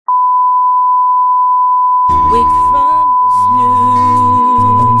Wake from your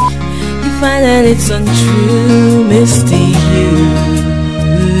snooze. You find that it's untrue, misty you.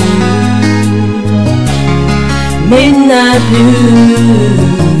 Midnight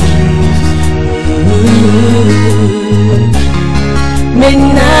blues.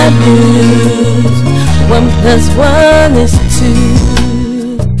 Midnight blues. 1 + 1 is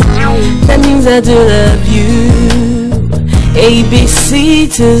 2. That means I do love you. A, B, C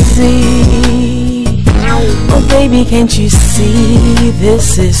to Z. Oh baby, can't you see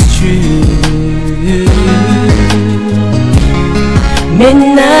this is true?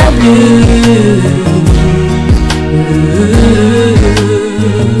 Midnight blues.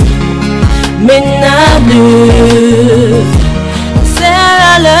 Midnight blues. I said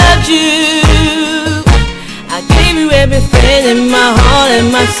I loved you. I gave you everything in my heart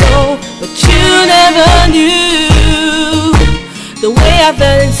and my soul, but you never knew the way I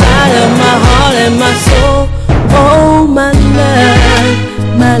felt inside of my heart and my soul. Oh my love,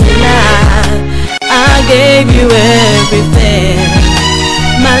 my life, I gave you everything.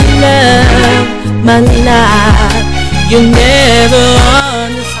 My love, my life, you never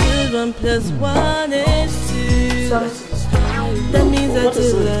understood 1 + 1 is 2. That means I do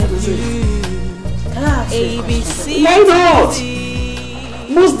love you. A, B, C. Why not?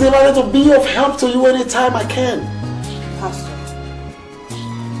 Most delighted to be of help to you anytime I can. Pastor,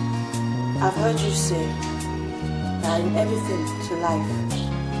 I've heard you say that in everything to life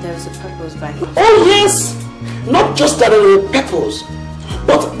there is a purpose by it. Oh yes! Not just that there is a purpose,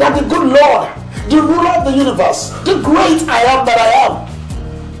 but that the good Lord, the ruler of the universe, the great I am that I am,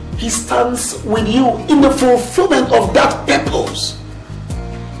 He stands with you in the fulfillment of that purpose.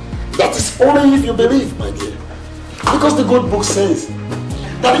 That is only if you believe, my dear. Because the good book says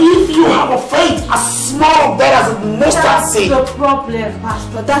that if you have a faith as small that as a mustard seed. That's the problem,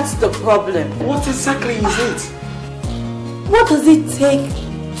 Pastor. That's the problem. What exactly is it? What does it take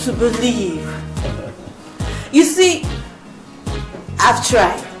to believe? You see, I've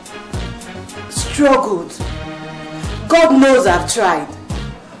tried, struggled. God knows I've tried.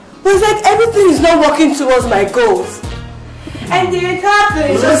 But it's like everything is not working towards my goals. And the entire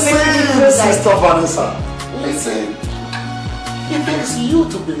thing is just making me feel like... Sister Vanessa, listen. It takes you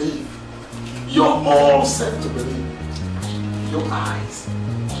to believe. You're all set to believe. Your eyes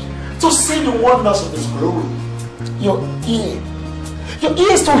to see the wonders of His glory. Your ears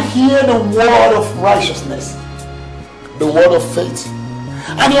to hear the word of righteousness, the word of faith,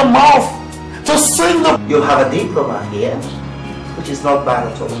 and your mouth to sing the... You have a diploma here, which is not bad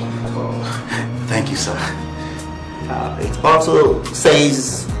at all. Thank you, sir. It also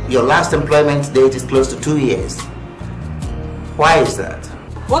says your last employment date is close to 2 years. Why is that?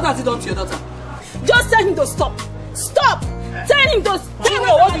 What has he done to your daughter? Just tell him to stop. Stop! Tell him to stop.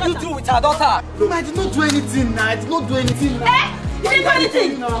 What did you do with her daughter? No, I did not do anything now. I did not do anything now. Eh? You didn't do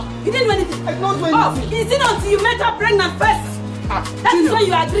anything? You didn't do anything? I did not do anything. Oh, is it until you met her pregnant first? That's Junior. when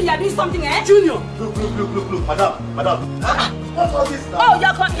you agree you're doing something, eh? Junior! Look, madam. What's all this now? Oh,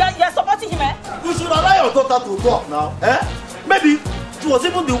 you're supporting him, eh? You should allow your daughter to talk now, eh? Maybe she was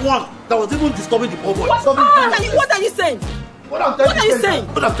even the one that was even disturbing the poor boy. What are you saying? What I'm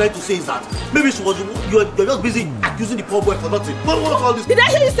trying to say is that maybe she was you're just busy accusing the poor boy for nothing. What's all this? Did I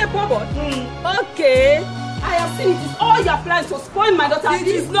hear you say poor boy? Okay. I have seen it is all your plans to spoil my daughter. It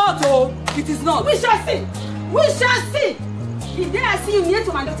is not, oh. It is not. We shall see. We shall see. The day I see you near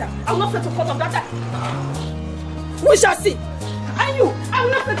to my daughter, I will not fail to cut off that. We shall see. And you, I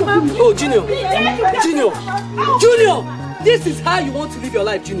will not fail to cut off. Oh, Junior. Junior! This is how you want to live your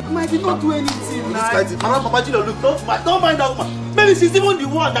life, Junior. I did not do anything. Mama Junior, look, don't mind that woman. Maybe she's even the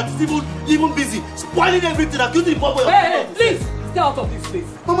one that is even busy spoiling everything, accusing the poor boy. Hey, please, stay out of this place.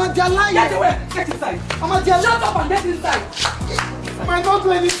 Mama, they are lying. Get away, get inside. Mama, they are lying. Shut up and get inside. I don't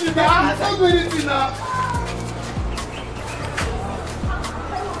do anything now. I don't do anything now.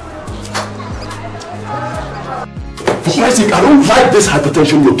 For Christ's sake, I don't like this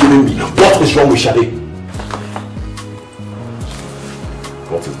hypertension you're giving me. What is wrong with Shade?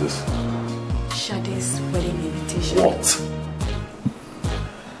 What is this? Shade's wedding invitation. What?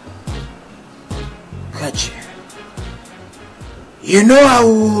 Kachi, you know I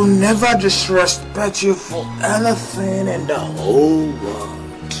will never disrespect you for anything in the whole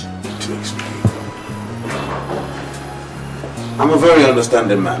world. To explain. I'm a very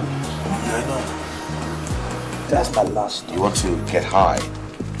understanding man. I know. That's my last stuff. You want to get high?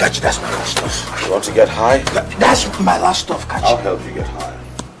 Kachi, that's my last stuff. You want to get high? That's my last stuff, Kachi. I'll help you get high.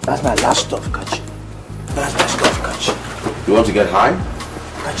 That's my last stuff, Kachi. That's my stuff, Kachi. You want to get high?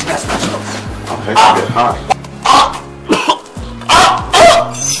 Kachi, that's my stuff. I'll help you get high.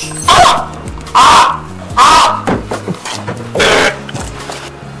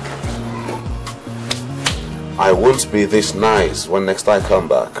 be this nice when next I come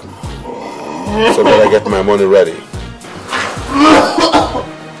back. So better get my money ready.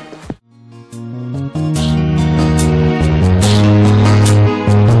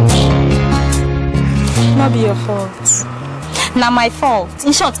 Not be your fault. Now my fault.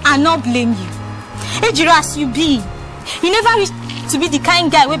 In short, I not blame you. Ejiro as you be, you never reach to be the kind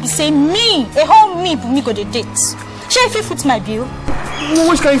guy where be say me, a whole me, but me go the date. Shall if you foot my bill?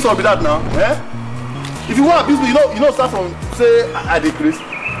 Which kind of be that now? Eh? If you want abuse me, you know, start from say I decrease.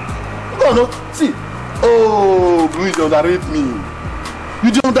 No, see. Oh, you don't underrate me.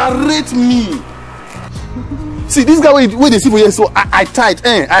 You don't underrate me. See, this guy where they see for you, so I tight,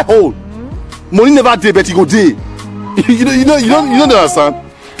 I hold. Money never day, but he go day. You don't understand.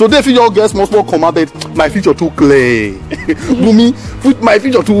 Today, if you all get small commanded, my future too clear. Bunmi, with my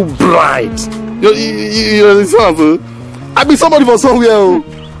future too bright. You understand? I be somebody for somewhere.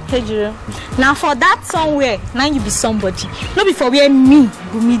 Ejiro, now for that somewhere, now you be somebody. Not be for where me,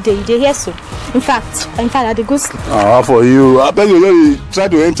 Bunmi, they hear so. In fact, I dey go sleep. Ah, for you. I beg you, try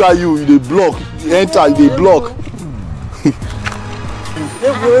to enter you, they block. You enter, they block.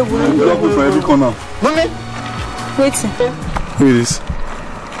 Block me for every corner. Bunmi, Waiting. Who is this?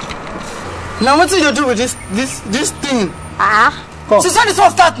 now what do you do with this thing? Come. Since when this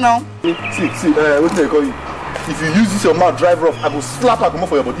one start now? See, what do I call you? If you use this your mouth drive rough, I go slap her come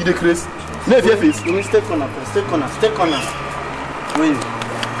for your body. They crazy. No, if your face. You stay corner, stay corner. Wait.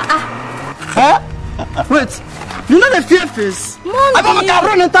 Huh? Wait. You know the fear face? Monday. I make I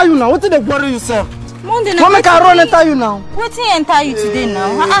run enter you now. What did they worry yourself? Monday. What make I run enter you now? Wetin enter you today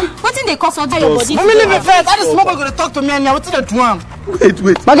now? Wetin dey cause all your body? Mommy leave me first. I just small boy gonna talk to me anyhow. What did they do am?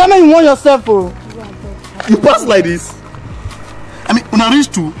 Wait. My guy, you want yourself, oh? You pass like this. I mean, when I reach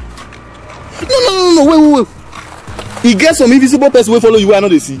two. No, wait. He gets some invisible person will follow you where I know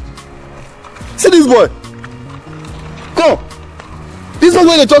they see. See this boy. Come. This one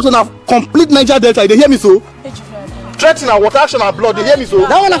where they talk to now complete Niger Delta. They hear me so? Threatening and water action and blood. They hear me so?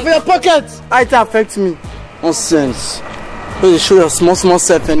 That one for your pocket. It affects me. Nonsense. Wait, show your small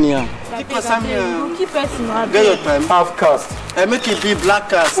self anyhow. Keep person. Get your time. Half caste. I make it be black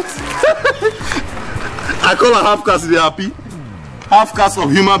cast. I call her half caste. They happy. Half caste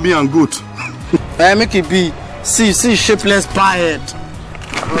of human being and goat. I make it be. See, shapeless pie head.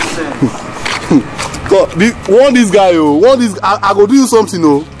 God, want this guy, I go do you something,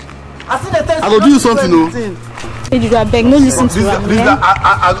 I go do you something, Ejiro, I beg, no listen to her.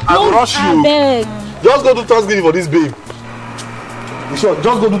 I go rush you. Beg. Just go do Thanksgiving for this babe. In short,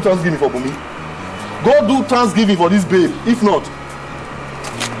 just go do Thanksgiving for Bunmi. Go do Thanksgiving for this babe. If not,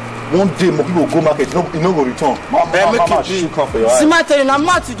 one day more people go market, you no go return. Mama, she come for your eye. See my tell you, now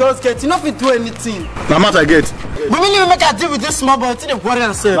Matt you just get. You not fit do anything. Now Matt I get. But when you make a deal with this small boy, till they worry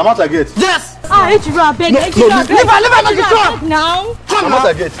themselves. Now Matt I get. Yes. Ejiro, I beg. Leave her, make it come. Now. Come now. now. Matt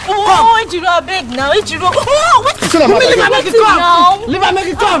I get. Oh, Ejiro, I beg now. Ejiro. Oh, what? You said Matt I Leave her, get. make it come. Leave her, make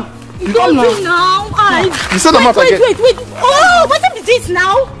it come. You come now. Now. You said Matt I get. Wait. Oh, what is this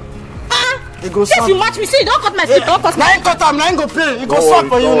now? It goes Yes, you match me. See, don't cut my sleep. Don't cut Now my ain't cut him. Now ain't go pay. It Don't go swap for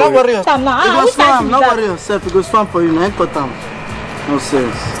worry, you. don't No worry. worry. Come now. It go Which time swap. is No that? worry yourself. It go swap for you. Now ain't cut him. No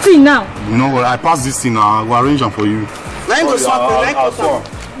sense. See now. You know what? I pass this thing now. I will arrange them for you. Now ain't go swap for you. Now ain't cut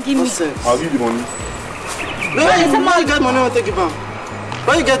him. Give No me. sense. I'll give you the money. No, you get money. I'll take it back.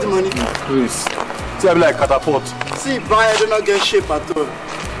 Where you get the money? Please. See, I be like catapult. See, buy. I do not get shape at all.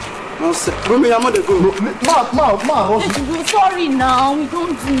 No sense. Bunmi, I'm on the go. Ma, rush. Ejiro, sorry now. We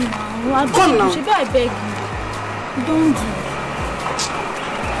don't do now. Come now. Shebi, I beg you. We don't do.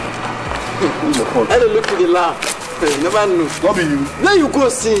 I don't look to the laugh. You never know. Not be you. Where you go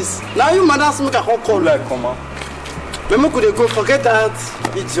since? Now you mother make a whole call. Like, come on. When could they go? Forget that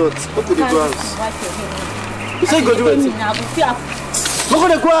idiot. Where could they go house? Wipe your head. You say you go do it. Now, we feel. Where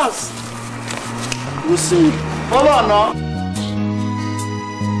could they go house? You see. Hold on now.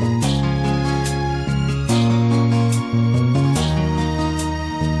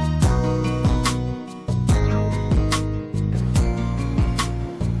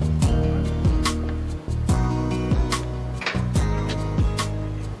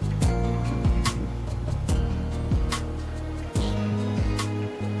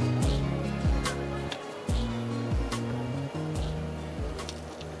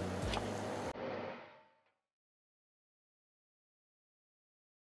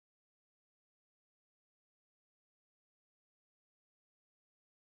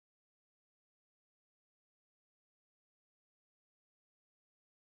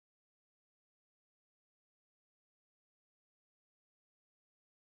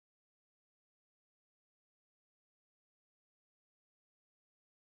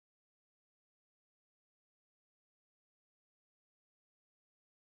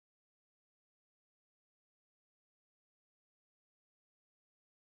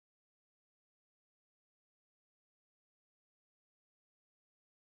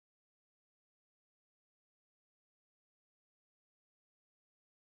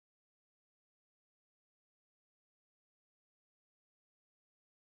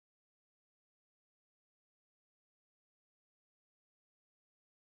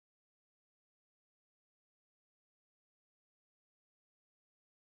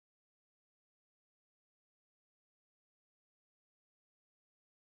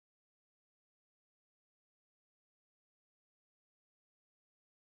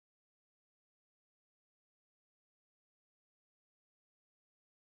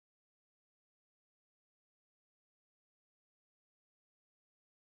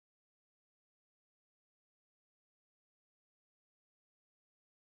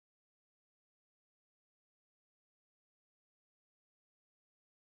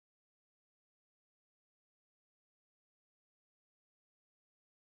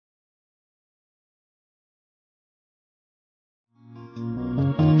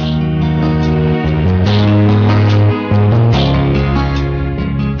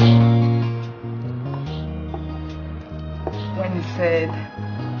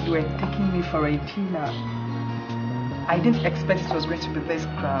 You were taking me for a peanut. I didn't expect it was going to be this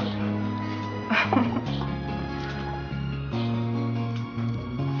grand.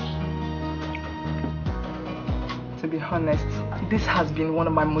 To be honest, this has been one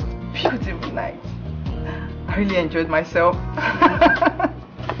of my most beautiful nights. I really enjoyed myself.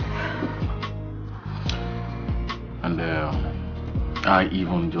 And I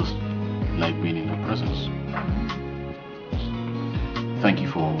even just like being in your presence. Thank you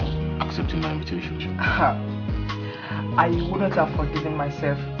for accepting my invitation. I wouldn't have forgiven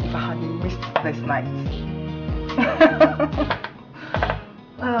myself if I had missed this night.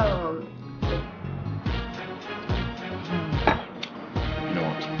 You know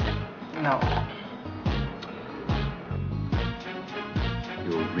what? No.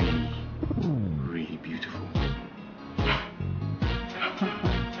 You're really, really beautiful.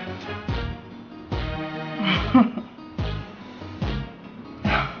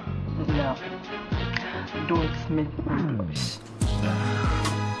 No. Don't make me blush.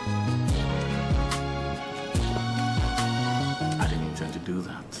 I didn't intend to do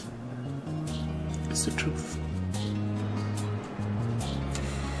that. It's the truth.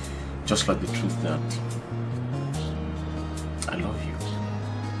 Just like the truth that I love you.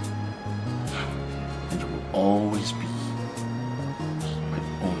 And you will always be my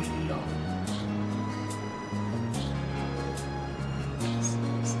only love.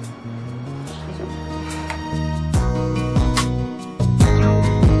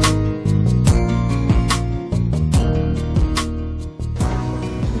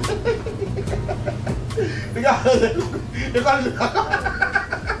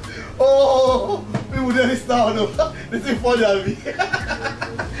 Oh, we wouldn't start. This is funny at me.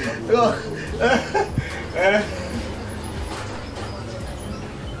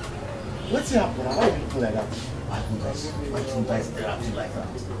 What's happening? Why are you people like that? Why do you guys interacting like that?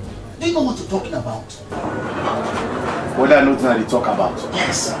 Do you know what you're talking about? What I know now they talk about?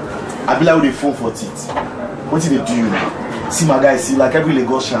 Yes. I be like with the phone for teeth. What did they do now? See my guys, see like every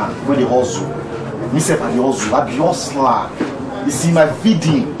Lagosian where they hustle. Myself at the hustle, I be hustler. You see my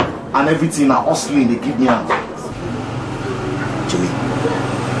feeding and everything now hustling they give me out. Jimmy,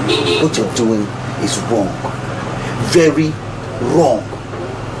 what you're doing is wrong. Very wrong.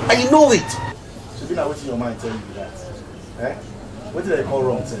 And you know it. So you know what's in your mind telling you that? Eh? What did I call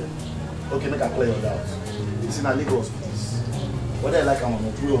wrong tell? Okay, make a clear your doubt. It's in a Lagos please. What I like I'm on a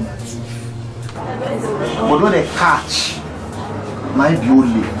on that too. But when they catch, my be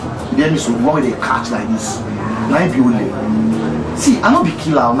only. Then so one they catch like this. My be only. See, I not be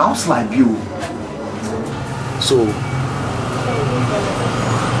killer, now slide you. So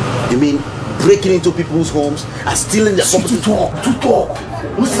you mean breaking into people's homes and stealing their property? To talk.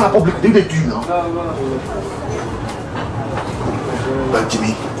 What's that public thing they do now? Well,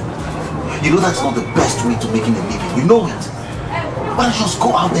 Jimmy, you know that's not the best way to making a living. You know it. Why don't you just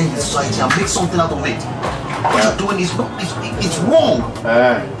go out there in the society and make something out of it? What you're doing is not, it's wrong.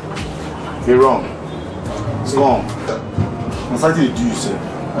 You're wrong. It's wrong. Society they do you say?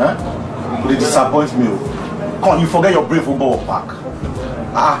 They disappoint me. Come on, you forget your brave football pack.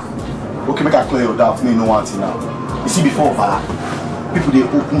 Okay, make a clear your doubt. Me no one thing now. You see before Vala, people they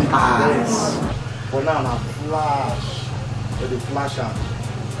open eyes. But now flash. They flash out.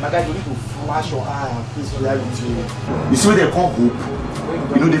 My guy, you need to flash your eye and face reality. You see where they call hope?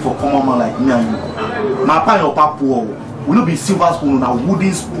 You know they for common man like me and you. My pa and your papa will not be silver spoon or a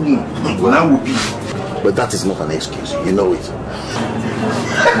wooden spoon. When I will be. But that is not an excuse. You know it.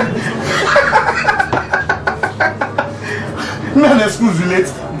 Me an excuse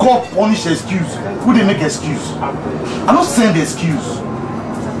relate. God punish excuse. Who they make excuse? I don't send excuse.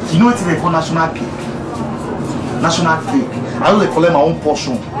 You know what they call national cake? National cake. I don't like collect my own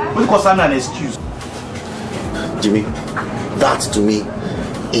portion. What because I'm an excuse? Jimmy, that to me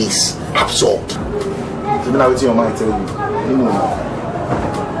is absurd. You know what your mind tell you? You know now.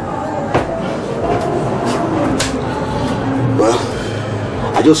 Well,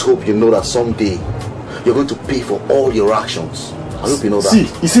 I just hope you know that someday you're going to pay for all your actions. I hope you know that. See,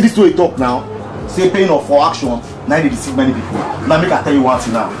 you see this way you talk now? Say paying off for action, now they deceive many people. Now make I tell you one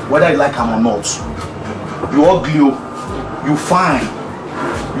thing now, whether you like them or not. You ugly, you fine,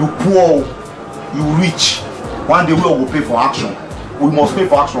 you poor, you rich. One day we all will pay for action. We must pay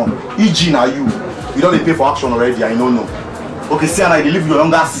for action. E.g. now you don't pay for action already, I don't know. Okay, see and I live with your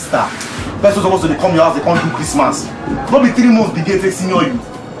younger sister. Person supposed to come your house, they come do Christmas. Not be 3 months begin to senior you.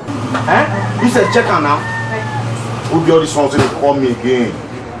 You said check her now. Who be all this ones they call me again?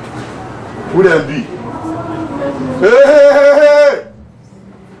 Who them be? Hey!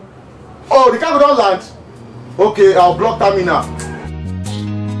 Oh, the car don't land. Okay, I'll block terminal.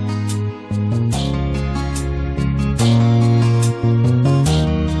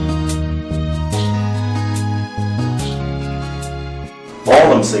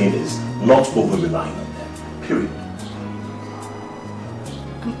 saying is not over-relying on them. Period.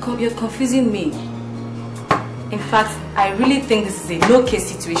 You're confusing me. In fact, I really think this is a no-case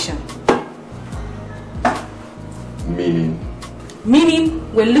situation. Meaning?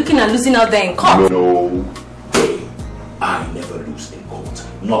 Meaning, we're looking at losing out there in court. No way. I never lose in court.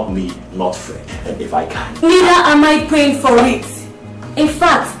 Not me, not Fred. And if I can... Neither am I praying for it. In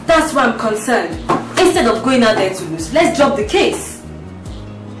fact, that's why I'm concerned. Instead of going out there to lose, let's drop the case.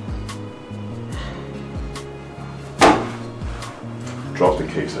 Drop the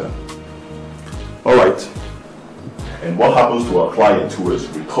case, huh? Alright. And what happens to our client who has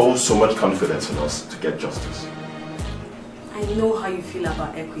reposed so much confidence in us to get justice? I know how you feel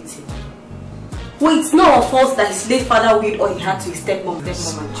about equity. Well, it's not our fault that his late father willed or he had to his stepmom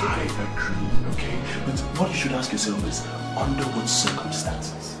and children. I agree, okay? But what you should ask yourself is, under what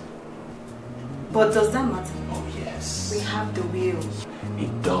circumstances? But does that matter? Oh, yes. We have the will.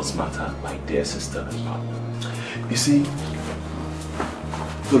 It does matter, my dear sister and partner. You see,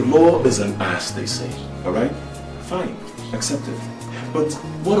 the law is an ass, they say, alright? Fine, accept it. But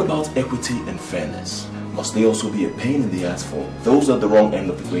what about equity and fairness? Must they also be a pain in the ass for those at the wrong end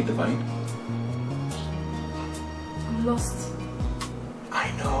of the great divide? I'm lost.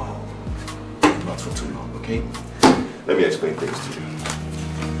 I know. Not for too long, okay? Let me explain things to you.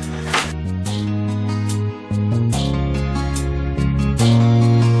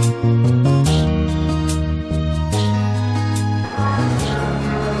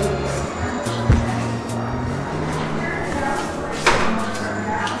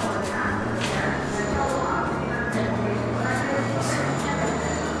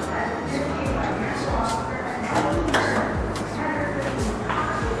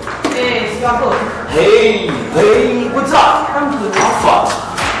 Hey, what's up? I'm good. How far?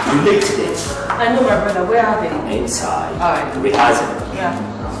 You late today? I know my brother. Where are they? Inside. Alright. Rehearsing. Yeah.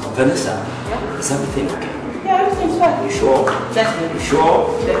 Vanessa, Yeah? is everything okay? Yeah, everything's fine. You sure? Definitely. You sure?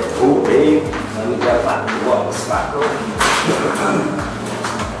 Definitely. Oh, babe. Let me get back to work.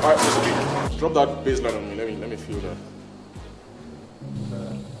 Alright, Mr. B, drop that bass line on me. Let me feel that.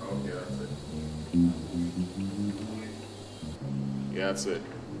 Okay, that's it. Yeah, that's it.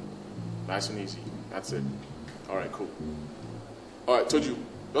 Nice and easy. That's it. Alright, cool. Alright, told you.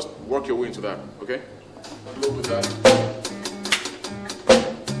 Just work your way into that, okay? Look with that.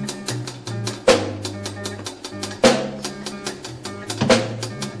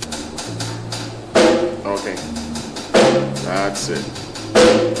 Okay. That's it.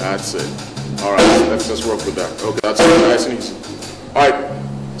 That's it. Alright, let's just work with that. Okay, that's it. Nice and easy.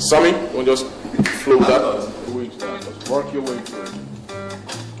 Alright, Sammy, you want to just flow with that? Just work your way through it.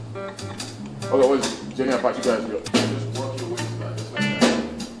 Okay, wait, Jenny and Pat, you guys go. Just work your way to that, just like that.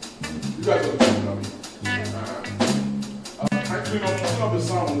 You guys go, actually, no, turn up the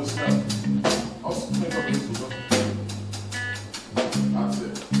sound on this guy. I'll clean up this one. That's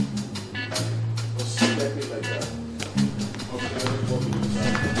it. Just select it like that.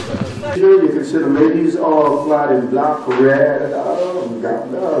 Here you can see the ladies all clad in black, red. Oh,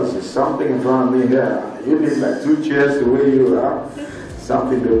 God knows, there's something in front of me here. You need like 2 chairs the way you are.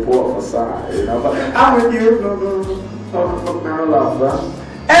 Something to pour for side, you know. But I'm with you. No, love, huh?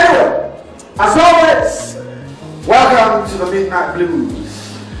 Anyway, as always, welcome to the Midnight Blues.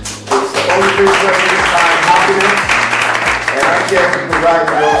 It's the only place where we find happiness, and I'm getting the right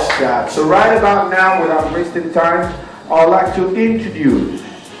voice shot. So right about now, without wasting time, I'd like to introduce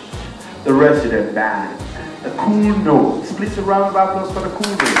the resident band, the Cool Notes. Please a round of applause for the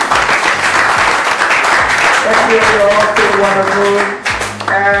Cool Notes. Thank you all, so wonderful.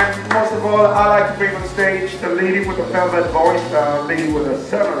 And most of all, I like to bring on stage the lady with the velvet voice, the lady with a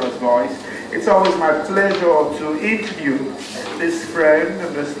sonorous voice. It's always my pleasure to introduce this friend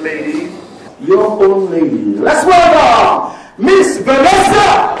and this lady, your own lady. Let's welcome Miss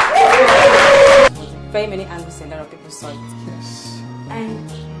Vanessa! Very many angles and a lot of people saw it. Yes.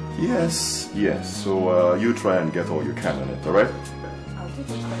 And Yes. So you try and get all you can on it, alright? I'll do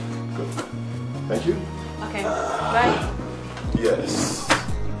this. Good. Thank you. Okay, bye. Yes.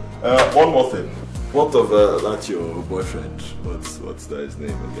 One more thing. What of that your boyfriend? What's that his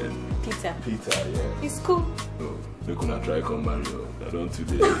name again? Peter. Peter, yeah. He's cool. No, you could not try come marry you. I don't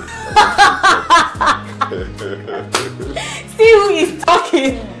today. See who is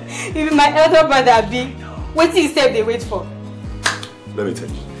talking. Even my elder brother be. What he said they wait for. Let me tell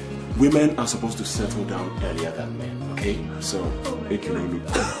you. Women are supposed to settle down earlier than men, okay? So make you look.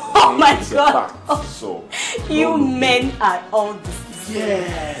 Oh my God. So you men are all deceived.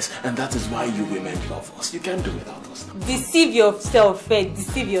 Yes, and that is why you women love us. You can't do without us. Deceive yourself, Fred.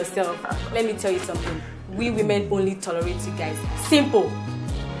 Deceive yourself. Let me tell you something. We women only tolerate you guys. Simple.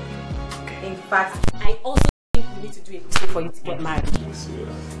 In fact, I also think we need to do a equity for you to get married. I'm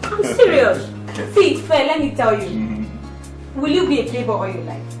serious. See, it's fair, let me tell you. Will you be a playboy all your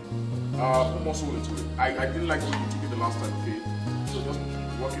life? I'm also willing to it. I didn't like what you took it the last time, okay? So just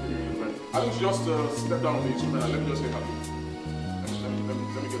work it in your friend. I think she just step down on the instrument and let me just say happy. Let me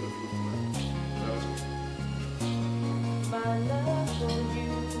get the feel for that. My love for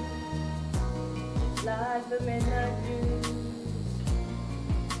you is like the midnight dew.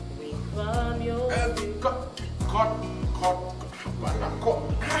 We from your cut.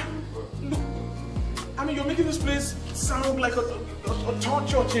 Look, I mean, you're making this place sound like a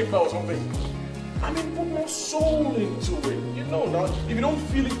torture chamber or something. I mean, put more soul into it. You know, now, if you don't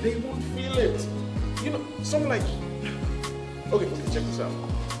feel it, they won't feel it. You know, something like... Okay, check this out.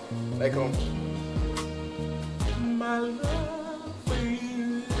 Like, my love for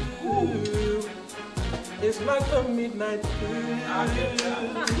you is like the midnight dew.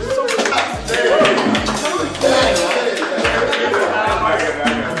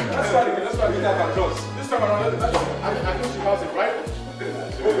 Let's try to get that back close. This time around, I think she has it, right?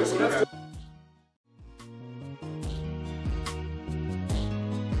 Okay, so let's...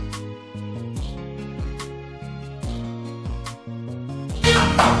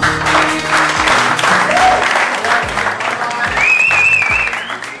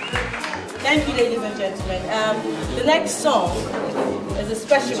 Thank you, ladies and gentlemen. The next song is a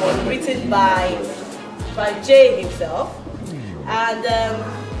special one written by Jay himself, and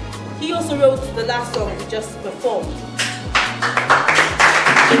he also wrote the last song we just performed.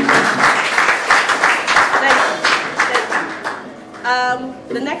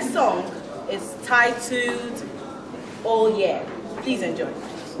 The next song is titled "Oh Yeah." Please enjoy.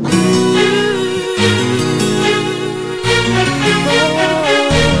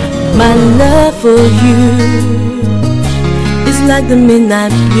 My love for you is like the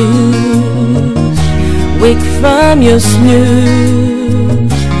midnight blues. Wake from your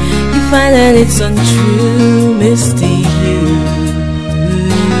snooze, you find that it's untrue, misty you.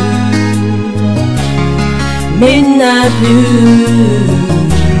 Midnight blues,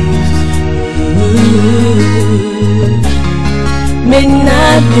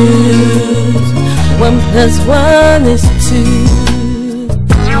 midnight blues. 1+1 is 2.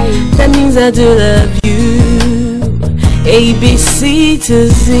 That means I do love you, A, B, C to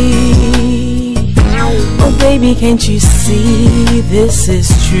Z. Oh baby, can't you see this is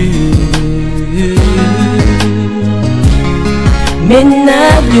true?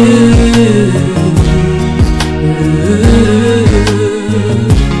 Midnight blues,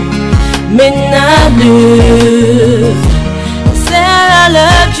 midnight blues. I said I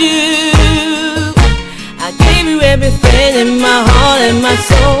loved you, I gave you everything in my heart and my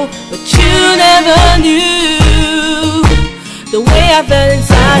soul, but you never knew the way I felt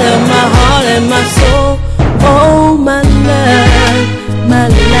inside of my heart and my soul. Oh my love, my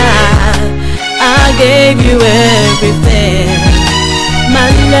life, I gave you everything. My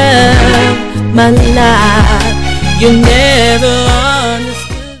love, my life, you never